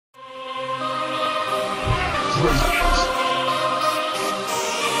What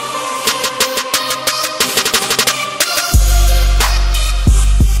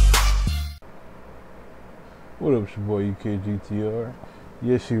up, it's your boy UKGTR.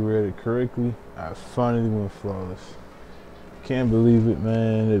 Yes, you read it correctly. I finally went flawless. Can't believe it,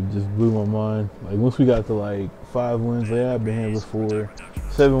 man. It just blew my mind. Like, once we got to like 5 wins, like, yeah, I've been here before.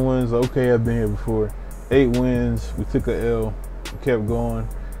 7 wins, okay, I've been here before. 8 wins, we took a L. We kept going.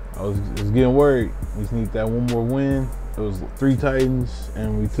 I was getting worried. We just need that one more win. It was 3 Titans,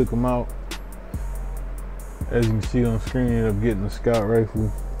 and we took them out. As you can see on screen, I ended up getting the scout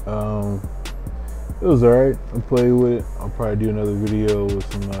rifle. It was alright. I played with it. I'll probably do another video with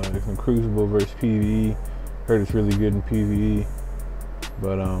some Crucible versus PvE. Heard it's really good in PvE.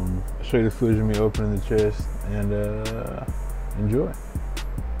 But I'll show you the footage of me opening the chest and enjoy.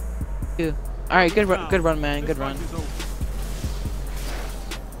 Yeah. Alright, good run, man. Good run.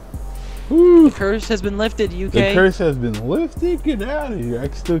 Woo. The curse has been lifted, UK. The curse has been lifted? Get out of here. I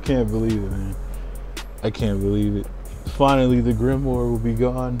still can't believe it, man. I can't believe it. Finally, the Grimoire will be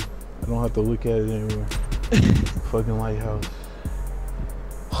gone. I don't have to look at it anymore. Fucking lighthouse.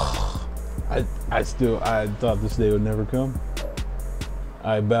 I thought this day would never come.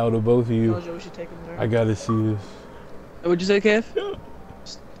 I bow to both of you. I gotta see this. What'd you say, Kev?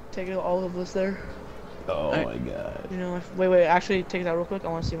 Just take it, all of us there. Oh my god. You know, wait, actually take it out real quick. I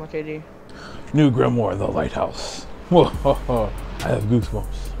want to see my KD. New Grimoire, the lighthouse. Whoa, I have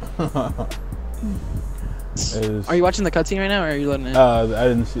goosebumps. Are you watching the cutscene right now, or are you letting it? I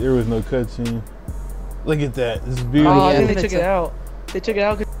didn't see. There was no cutscene. Look at that. This is beautiful. Oh, I think they took it out. They took it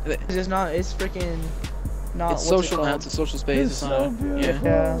out because it's not. It's freaking not. It's social now. It's a social space. It's so beautiful.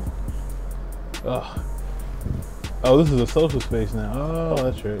 Yeah. Oh, this is a social space now. Oh,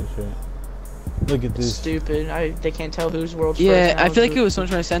 that's right. That's right. Look at this. Stupid. They can't tell whose world's yeah, first. I feel like it was so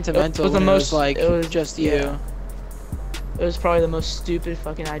much more sentimental. It was the most. Like it was just you. Yeah. It was probably the most stupid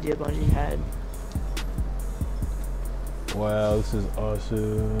fucking idea Bungie had. Wow, this is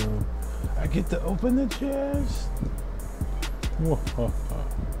awesome. I get to open the chest.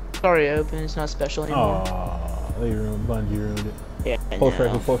 Sorry, open. It's not special anymore. Aww, they Bungie ruined it. Yeah. Post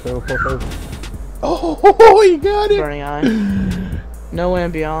rifle. Oh, you got it. Burning eye. No way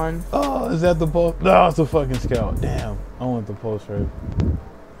and beyond. Oh, is that the pulse? No, it's a fucking scout. Damn, I want the pulse rifle.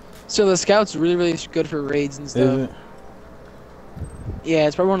 So the scout's really good for raids and stuff. Is it? Yeah,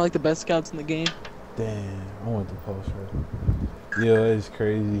 it's probably one of like the best scouts in the game. Damn, I want the pulse rifle. Yo, that is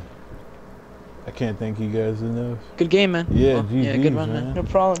crazy. I can't thank you guys enough. Good game, man. Yeah, well, GG's, yeah, good run, man. No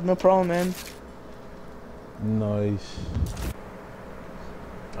problem, man. Nice.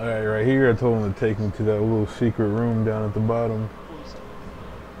 Alright, right here I told him to take me to that little secret room down at the bottom.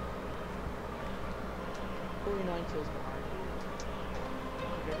 49 kills behind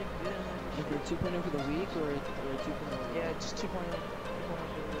you. 2.0 for the week or 2.0? Yeah, just 2.0.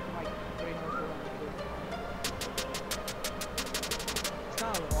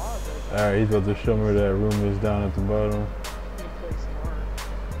 Alright, he's about to show me where that room is down at the bottom.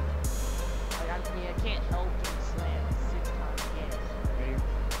 I can't help but slam 6 times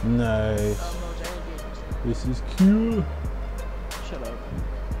again. Nice. This is cute. Shut up.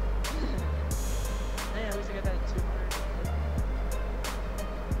 Yeah, at least I got that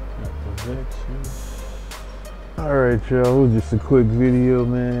 200. Alright, y'all, it was just a quick video,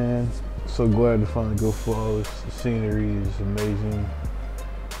 man. So glad to finally go flawless. The scenery is amazing.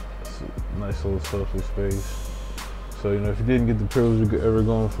 It's a nice little social space. So, you know, if you didn't get the privilege of ever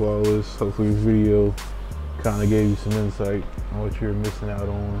going flawless, hopefully this video kind of gave you some insight on what you were missing out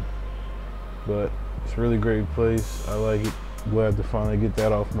on. But it's a really great place. I like it. Glad to finally get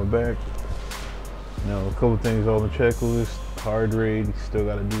that off my back. You know, a couple things on the checklist. Hard raid, still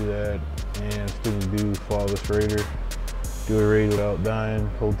got to do that. And still do flawless raider. Do a raid without dying,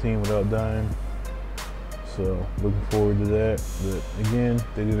 whole team without dying. So looking forward to that. But again,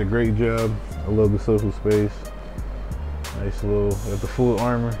 they did a great job. I love the social space. Nice little, got the full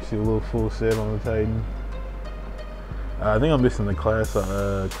armor. See a little full set on the Titan. I think I'm missing the class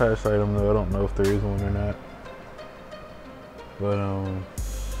item though. I don't know if there is one or not. But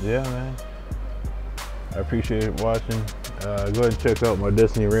yeah, man. I appreciate it watching. Go ahead and check out my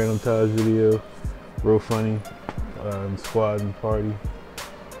Destiny Random Ties video. Real funny. Squad and party.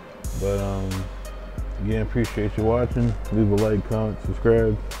 But again, appreciate you watching. Leave a like, comment,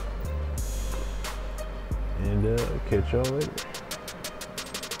 subscribe, and catch y'all later.